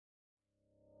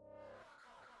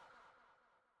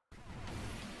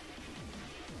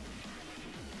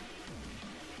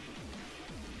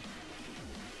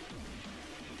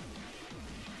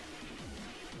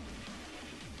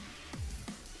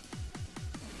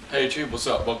Hey YouTube, what's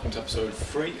up? Welcome to episode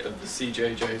 3 of the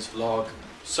CJJ's vlog.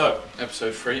 So,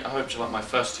 episode 3, I hope you like my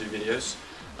first two videos.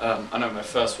 I know my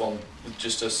first one was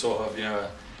just a sort of,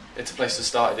 it's a place to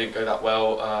start. It didn't go that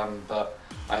well, but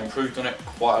I improved on it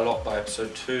quite a lot by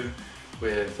episode 2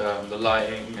 with the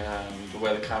lighting and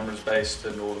where the camera's based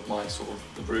and all of my sort of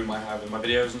the room I have in my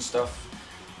videos and stuff,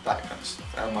 that kind of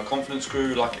stuff. And my confidence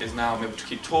grew like it is now. I'm able to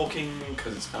keep talking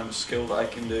because it's kind of a skill that I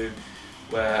can do.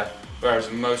 Whereas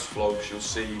in most vlogs you'll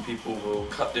see people will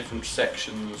cut different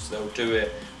sections, they'll do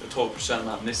it, they'll talk for a certain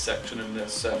amount in this section and a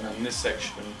certain amount in this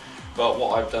section. But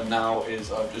what I've done now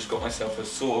is I've just got myself a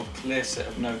sort of clear set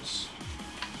of notes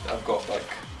that I've got like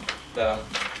there.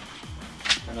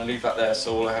 And I leave that there,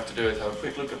 so all I have to do is have a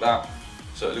quick look at that.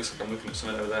 So it looks like I'm looking at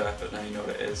something over there, but now you know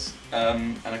what it is.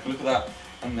 And I can look at that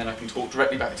and then I can talk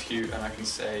directly back to you and I can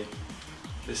say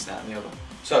this, that and the other.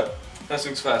 So, first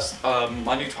things first,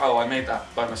 my new title, I made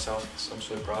that by myself, so I'm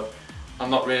so proud. I'm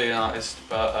not really an artist,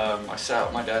 but I set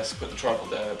up my desk, put the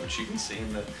tripod there, which you can see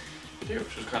in the video,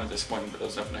 which was kind of disappointing, but there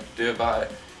was nothing I could do about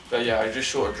it. But yeah, I just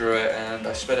sort of drew it and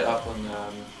I sped it up on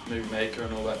Movie Maker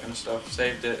and all that kind of stuff,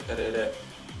 saved it, edited it,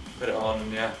 put it on,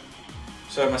 and yeah.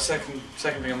 So my second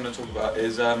thing I'm going to talk about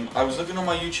is, I was looking on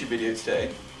my YouTube video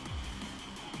today,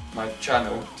 my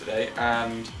channel today,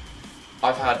 and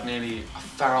I've had nearly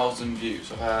 1,000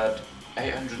 views. I've had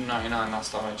 899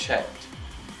 last time I checked.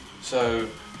 So,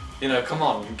 come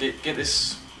on, get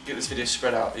this video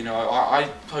spread out. I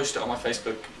post it on my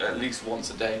Facebook at least once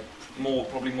a day,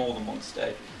 probably more than once a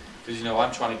day, because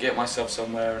I'm trying to get myself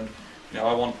somewhere, and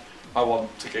I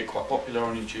want to get quite popular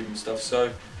on YouTube and stuff.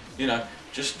 So,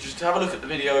 just have a look at the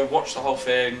video, watch the whole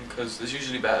thing, because there's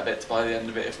usually better bits by the end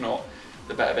of it. If not,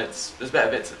 there's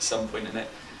better bits at some point in it.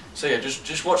 So yeah,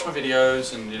 just watch my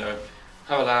videos and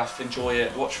have a laugh, enjoy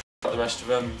it, watch the rest of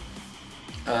them.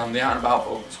 The Out and About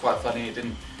vlog was quite funny. It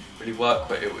didn't really work,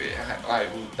 but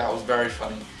that was very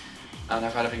funny, and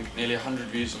I've had I think nearly 100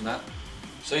 views on that.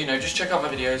 So just check out my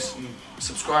videos and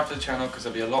subscribe to the channel because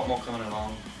there'll be a lot more coming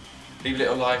along. Leave a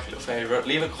little like, a little favourite,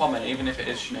 leave a comment, even if it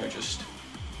is just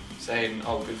saying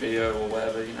oh good video or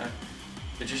whatever.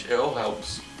 It all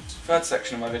helps. The third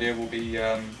section of my video will be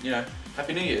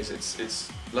Happy New Year's.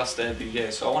 It's last day of the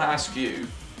year, so I want to ask you,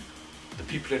 the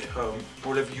people at home,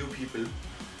 all of you people,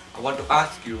 I want to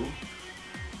ask you,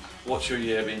 what's your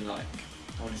year been like?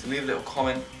 I want you to leave a little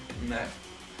comment in there,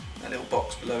 in that little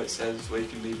box below it says, where you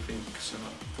can leave, I think, some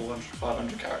 400,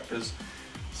 500 characters,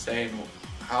 saying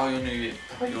how your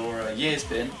year's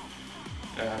been.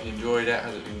 Have you enjoyed it?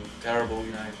 Has it been terrible?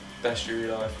 Best year of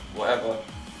your life, whatever.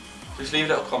 Just leave a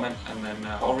little comment and then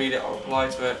I'll read it, I'll reply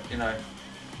to it,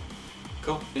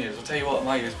 Cool. Years. I'll tell you what,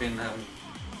 my year's been,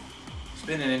 it's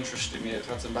been an interesting year. It's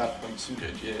had some bad points, some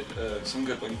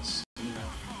good points,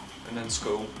 and then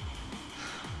school.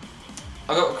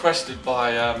 I got requested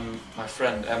by my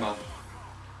friend Emma,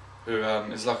 who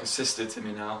is like a sister to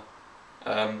me now.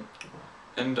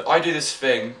 And I do this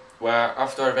thing where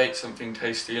after I've ate something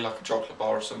tasty, like a chocolate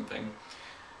bar or something,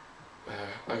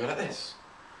 I go like this.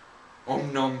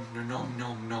 Om nom nom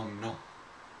nom nom nom.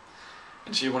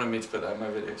 And she wanted me to put that in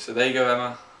my video. So there you go,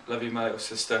 Emma. Love you, my little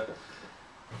sister.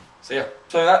 So yeah.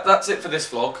 So that's it for this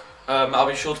vlog. I'll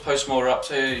be sure to post more up.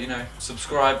 So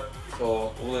subscribe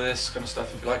for all of this kind of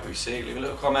stuff. If you like what you see, leave a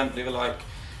little comment, leave a like,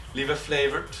 leave a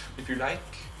favourite if you like.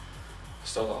 I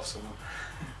stole that off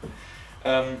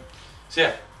someone. So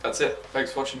yeah, that's it.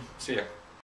 Thanks for watching. See ya.